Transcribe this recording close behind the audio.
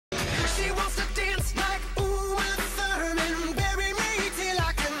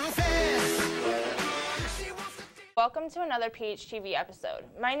welcome to another Phtv episode.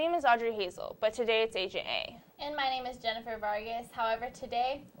 My name is Audrey Hazel, but today it's Agent A. And my name is Jennifer Vargas. However,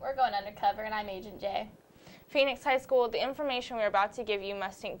 today we're going undercover and I'm Agent J. Phoenix High School, the information we're about to give you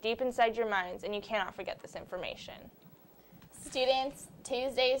must sink deep inside your minds, and you cannot forget this information. Students,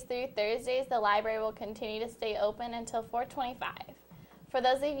 Tuesdays through Thursdays, the library will continue to stay open until 4:25. For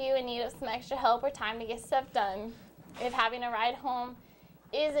those of you in need of some extra help or time to get stuff done, if having a ride home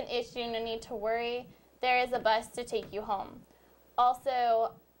is an issue, no need to worry. There is a bus to take you home.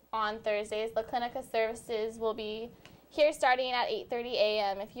 Also, on Thursdays, the clinical services will be here starting at 8:30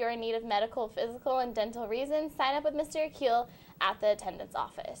 a.m. If you're in need of medical, physical, and dental reasons, sign up with Mr. Akil at the attendance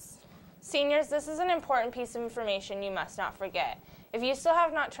office. Seniors, this is an important piece of information you must not forget. If you still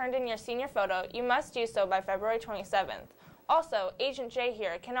have not turned in your senior photo, you must do so by February 27th. Also, Agent J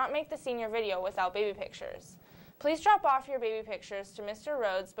here cannot make the senior video without baby pictures. Please drop off your baby pictures to Mr.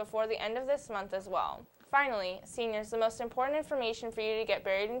 Rhodes before the end of this month as well. Finally, seniors, the most important information for you to get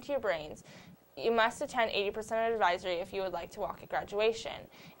buried into your brains, you must attend 80% advisory if you would like to walk at graduation.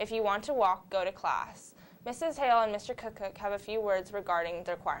 If you want to walk, go to class. Mrs. Hale and Mr. Cook have a few words regarding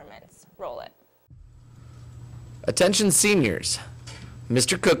the requirements. Roll it. Attention seniors.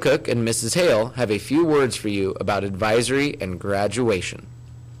 Mr. Cook and Mrs. Hale have a few words for you about advisory and graduation.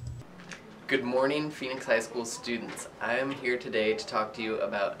 Good morning, Phoenix High School students. I am here today to talk to you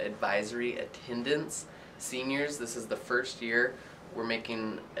about advisory attendance. Seniors, this is the first year we're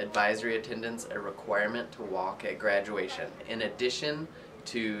making advisory attendance a requirement to walk at graduation. In addition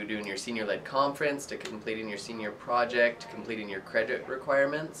to doing your senior-led conference, to completing your senior project, completing your credit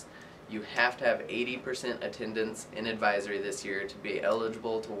requirements, you have to have 80% attendance in advisory this year to be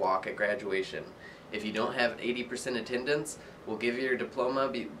eligible to walk at graduation. If you don't have 80% attendance, we'll give you your diploma,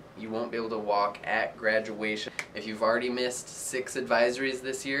 but you won't be able to walk at graduation. If you've already missed 6 advisories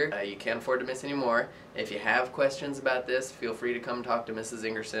this year, you can't afford to miss any more. If you have questions about this, feel free to come talk to Mrs.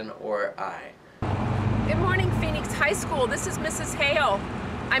 Ingerson or I. Good morning, Phoenix High School. This is Mrs. Hale.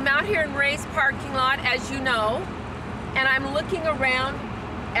 I'm out here in Ray's parking lot, as you know, and I'm looking around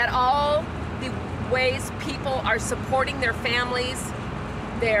at all the ways people are supporting their families.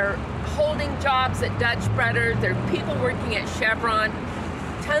 They're holding jobs at Dutch Brothers. There are people working at Chevron.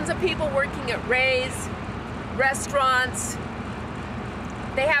 Tons of people working at Ray's, restaurants.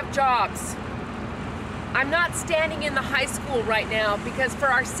 They have jobs. I'm not standing in the high school right now because for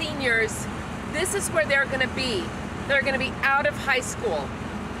our seniors, this is where they're going to be. They're going to be out of high school.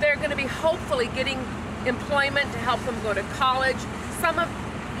 They're going to be hopefully getting employment to help them go to college. Some of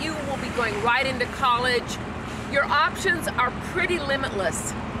you will be going right into college. Your options are pretty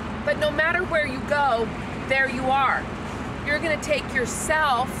limitless, but no matter where you go, there you are. You're going to take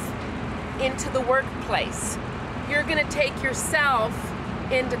yourself into the workplace. You're going to take yourself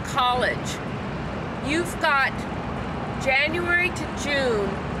into college. You've got January to June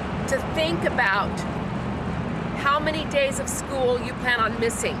to think about how many days of school you plan on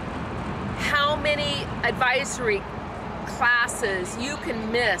missing, how many advisory classes you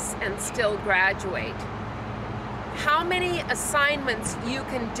can miss and still graduate, how many assignments you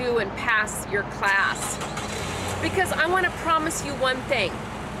can do and pass your class. Because I want to promise you one thing.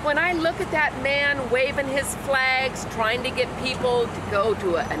 When I look at that man waving his flags, trying to get people to go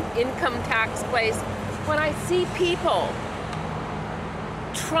to an income tax place, when I see people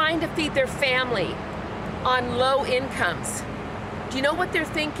trying to feed their family on low incomes, do you know what they're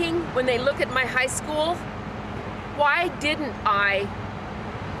thinking when they look at my high school? Why didn't I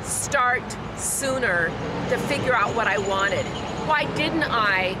start sooner to figure out what I wanted? Why didn't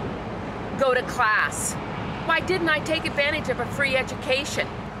I go to class? Why didn't I take advantage of a free education?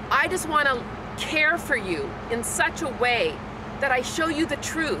 I just want to care for you in such a way that I show you the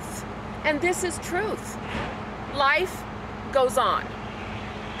truth. And this is truth. Life goes on.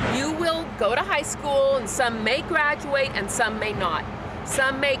 You will go to high school and some may graduate and some may not.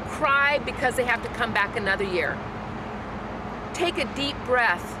 Some may cry because they have to come back another year. Take a deep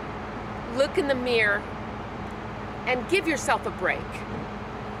breath, look in the mirror, and give yourself a break.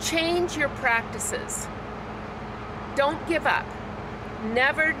 Change your practices. Don't give up.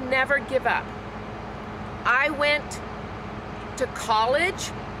 Never, never give up. I went to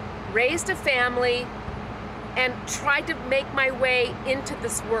college, raised a family, and tried to make my way into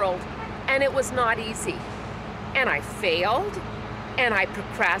this world, and it was not easy. And I failed, and I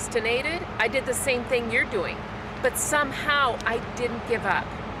procrastinated. I did the same thing you're doing, but somehow I didn't give up.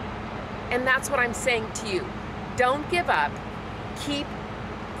 And that's what I'm saying to you. Don't give up. Keep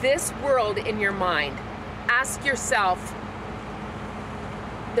this world in your mind. Ask yourself,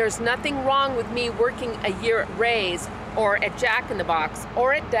 there's nothing wrong with me working a year at Ray's or at Jack in the Box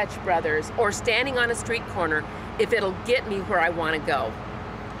or at Dutch Brothers or standing on a street corner. if it'll get me where I want to go.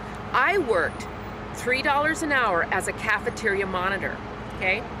 I worked $3 an hour as a cafeteria monitor,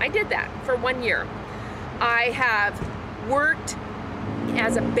 okay? I did that for 1 year. I have worked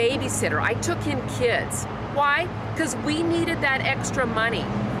as a babysitter. I took in kids. Why? Because we needed that extra money.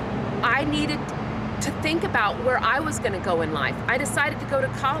 I needed to think about where I was going to go in life. I decided to go to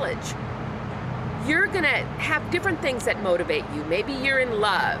college. You're going to have different things that motivate you. Maybe you're in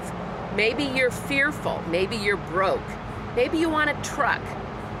love. Maybe you're fearful. Maybe you're broke. Maybe you want a truck.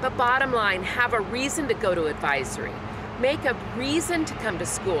 But bottom line, have a reason to go to advisory. Make a reason to come to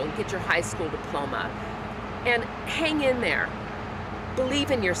school and get your high school diploma. And hang in there.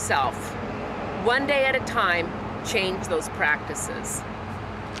 Believe in yourself. One day at a time, change those practices.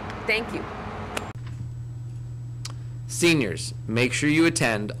 Thank you. Seniors, make sure you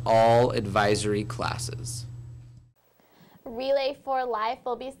attend all advisory classes. Relay for Life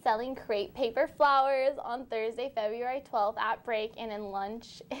will be selling crepe paper flowers on Thursday, February 12th at break and in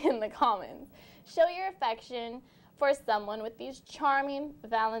lunch in the Commons. Show your affection for someone with these charming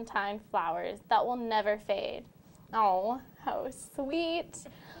Valentine flowers that will never fade. Oh, how sweet.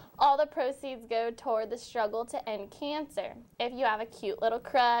 All the proceeds go toward the struggle to end cancer. If you have a cute little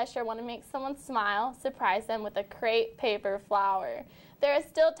crush or want to make someone smile, surprise them with a crepe paper flower. There is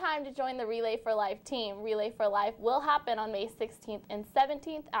still time to join the Relay for Life team. Relay for Life will happen on May 16th and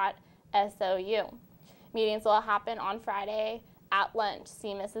 17th at SOU. Meetings will happen on Friday at lunch. See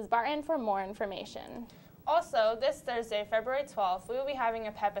Mrs. Barton for more information. Also, this Thursday, February 12th, we will be having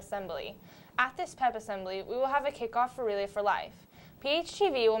a PEP assembly. At this PEP assembly, we will have a kickoff for Relay for Life.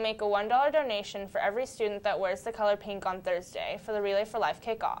 Phtv will make a $1 donation for every student that wears the color pink on Thursday for the Relay for Life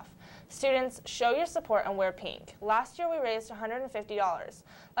kickoff. Students, show your support and wear pink. Last year we raised $150.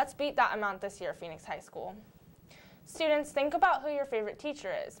 Let's beat that amount this year, Phoenix High School. Students, think about who your favorite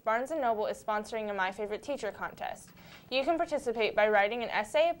teacher is. Barnes & Noble is sponsoring a My Favorite Teacher contest. You can participate by writing an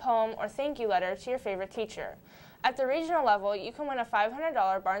essay, poem, or thank you letter to your favorite teacher. At the regional level, you can win a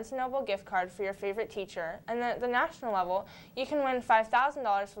 $500 Barnes & Noble gift card for your favorite teacher, and then at the national level, you can win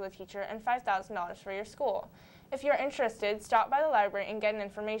 $5,000 for the teacher and $5,000 for your school. If you're interested, stop by the library and get an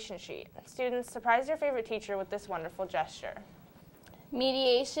information sheet. Students, surprise your favorite teacher with this wonderful gesture.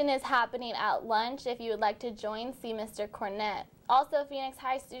 Mediation is happening at lunch. If you would like to join, see Mr. Cornett. Also, Phoenix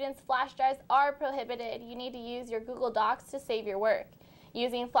High students, flash drives are prohibited. You need to use your Google Docs to save your work.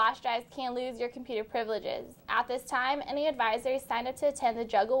 Using flash drives can lose your computer privileges. At this time, any advisors signed up to attend the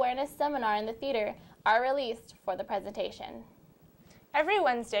Drug Awareness Seminar in the theater are released for the presentation. Every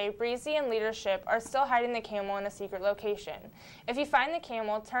Wednesday, Breezy and leadership are still hiding the camel in a secret location. If you find the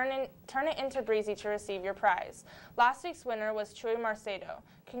camel, turn it into Breezy to receive your prize. Last week's winner was Chuy Marcedo.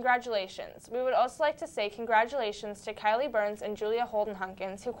 Congratulations. We would also like to say congratulations to Kylie Burns and Julia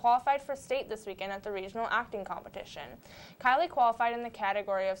Holden-Hunkins, who qualified for state this weekend at the regional acting competition. Kylie qualified in the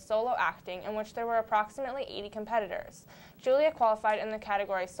category of solo acting, in which there were approximately 80 competitors. Julia qualified in the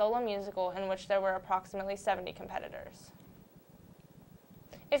category solo musical, in which there were approximately 70 competitors.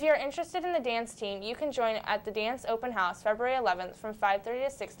 If you're interested in the dance team, you can join at the Dance Open House February 11th from 5:30 to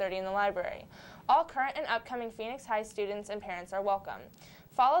 6:30 in the library. All current and upcoming Phoenix High students and parents are welcome.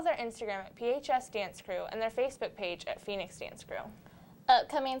 Follow their Instagram at PHS Dance Crew and their Facebook page at Phoenix Dance Crew.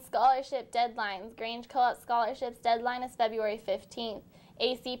 Upcoming scholarship deadlines. Grange Co-op Scholarships deadline is February 15th.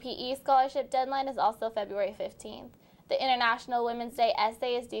 ACPE scholarship deadline is also February 15th. The International Women's Day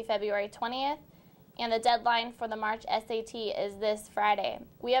essay is due February 20th. And the deadline for the March SAT is this Friday.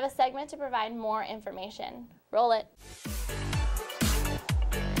 We have a segment to provide more information. Roll it.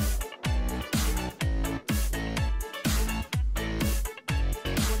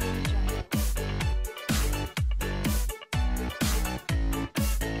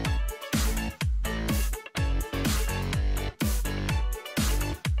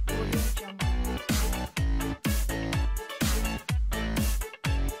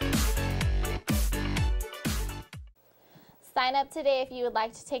 Sign up today if you would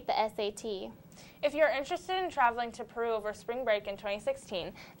like to take the SAT. If you're interested in traveling to Peru over spring break in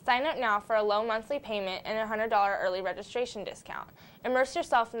 2016, sign up now for a low monthly payment and a $100 early registration discount. Immerse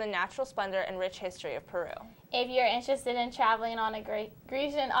yourself in the natural splendor and rich history of Peru. If you're interested in traveling on a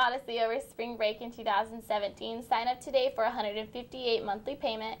Grecian Odyssey over spring break in 2017, sign up today for a $158 monthly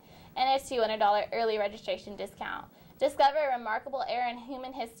payment and a $200 early registration discount. Discover a remarkable era in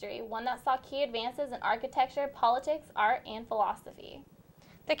human history, one that saw key advances in architecture, politics, art, and philosophy.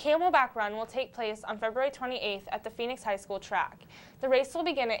 The Camelback Run will take place on February 28th at the Phoenix High School track. The race will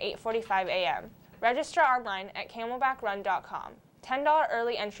begin at 8:45 a.m. Register online at camelbackrun.com. $10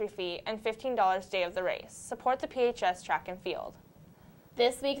 early entry fee and $15 day of the race. Support the PHS track and field.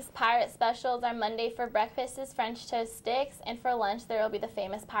 This week's pirate specials are Monday for breakfast is French toast sticks, and for lunch there will be the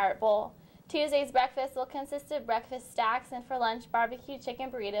famous pirate bowl. Tuesday's breakfast will consist of breakfast stacks, and for lunch, barbecue chicken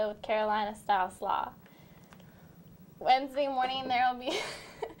burrito with Carolina-style slaw. Wednesday morning there will be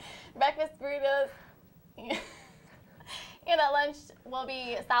breakfast burritos, and at lunch will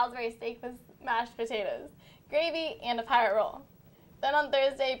be Salisbury steak with mashed potatoes, gravy, and a pirate roll. Then on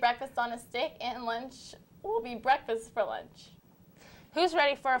Thursday, breakfast on a stick, and lunch will be breakfast for lunch. Who's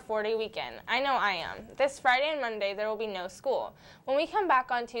ready for a 4-day weekend? I know I am. This Friday and Monday, there will be no school. When we come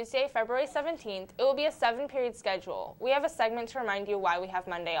back on Tuesday, February 17th, it will be a 7-period schedule. We have a segment to remind you why we have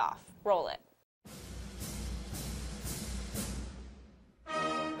Monday off. Roll it.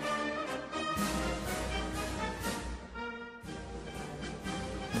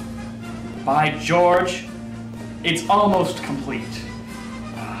 By George, it's almost complete.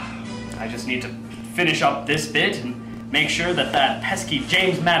 I just need to finish up this bit and make sure that pesky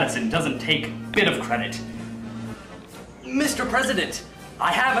James Madison doesn't take a bit of credit. Mr. President,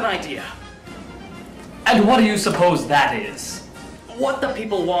 I have an idea. And what do you suppose that is? What the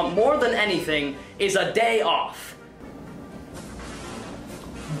people want more than anything is a day off.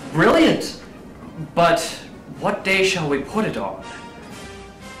 Brilliant! But what day shall we put it on?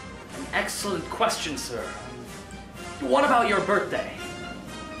 Excellent question, sir. What about your birthday?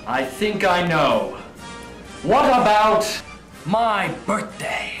 I think I know. What about my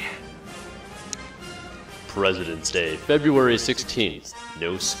birthday? President's Day, February 16th,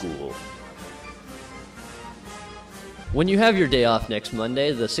 no school. When you have your day off next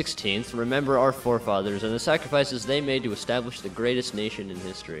Monday, the 16th, remember our forefathers and the sacrifices they made to establish the greatest nation in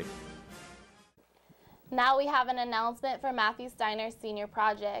history. Now we have an announcement for Matthew Steiner's senior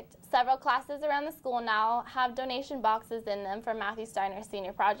project. Several classes around the school now have donation boxes in them for Matthew Steiner's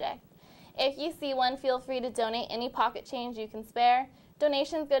senior project. If you see one, feel free to donate any pocket change you can spare.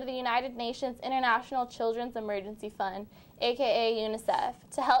 Donations go to the United Nations International Children's Emergency Fund, a.k.a. UNICEF,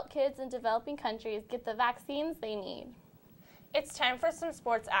 to help kids in developing countries get the vaccines they need. It's time for some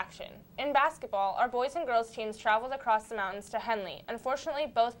sports action. In basketball, our boys and girls teams traveled across the mountains to Henley. Unfortunately,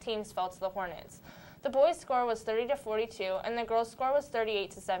 both teams fell to the Hornets. The boys' score was 30-42, and the girls' score was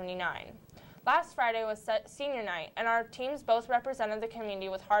 38-79. Last Friday was senior night, and our teams both represented the community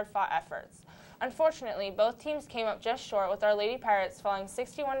with hard-fought efforts. Unfortunately, both teams came up just short, with our Lady Pirates falling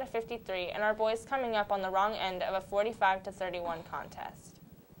 61-53, and our boys coming up on the wrong end of a 45-31 contest.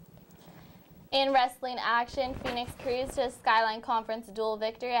 In wrestling action, Phoenix cruised to a Skyline Conference dual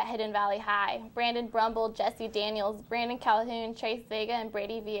victory at Hidden Valley High. Brandon Brumble, Jesse Daniels, Brandon Calhoun, Trace Vega, and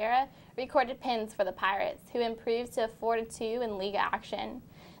Brady Vieira recorded pins for the Pirates, who improved to a 4-2 in league action.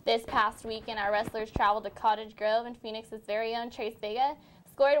 This past weekend, our wrestlers traveled to Cottage Grove, and Phoenix's very own Trace Vega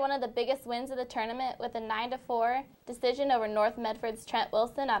scored one of the biggest wins of the tournament with a 9-4 decision over North Medford's Trent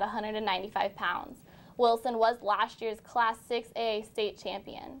Wilson at 195 pounds. Wilson was last year's Class 6A state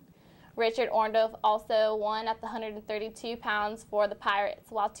champion. Richard Orndorff also won at the 132 pounds for the Pirates,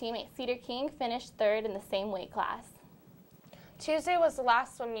 while teammate Cedar King finished third in the same weight class. Tuesday was the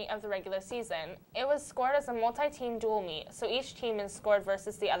last swim meet of the regular season. It was scored as a multi-team dual meet, so each team is scored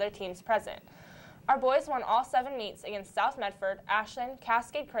versus the other teams present. Our boys won all 7 meets against South Medford, Ashland,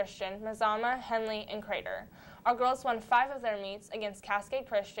 Cascade Christian, Mazama, Henley, and Crater. Our girls won 5 of their meets against Cascade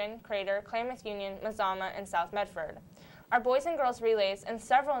Christian, Crater, Klamath Union, Mazama, and South Medford. Our boys and girls relays and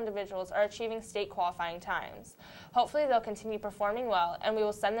several individuals are achieving state qualifying times. Hopefully they'll continue performing well, and we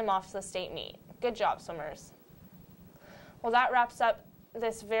will send them off to the state meet. Good job, swimmers. Well, that wraps up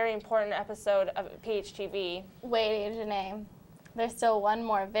this very important episode of PHTV. Wait, Janae, there's still one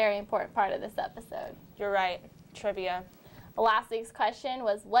more very important part of this episode. You're right, trivia. Last week's question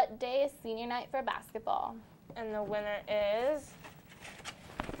was, what day is senior night for basketball? And the winner is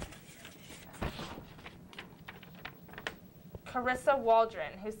Carissa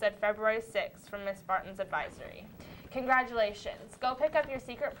Waldron, who said February 6th from Miss Barton's advisory. Congratulations. Go pick up your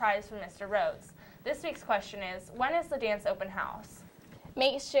secret prize from Mr. Rhodes. This week's question is, when is the dance open house?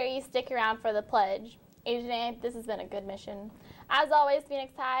 Make sure you stick around for the pledge. Adrienne, this has been a good mission. As always,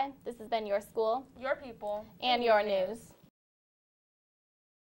 Phoenix High, this has been your school, Your people, and your news.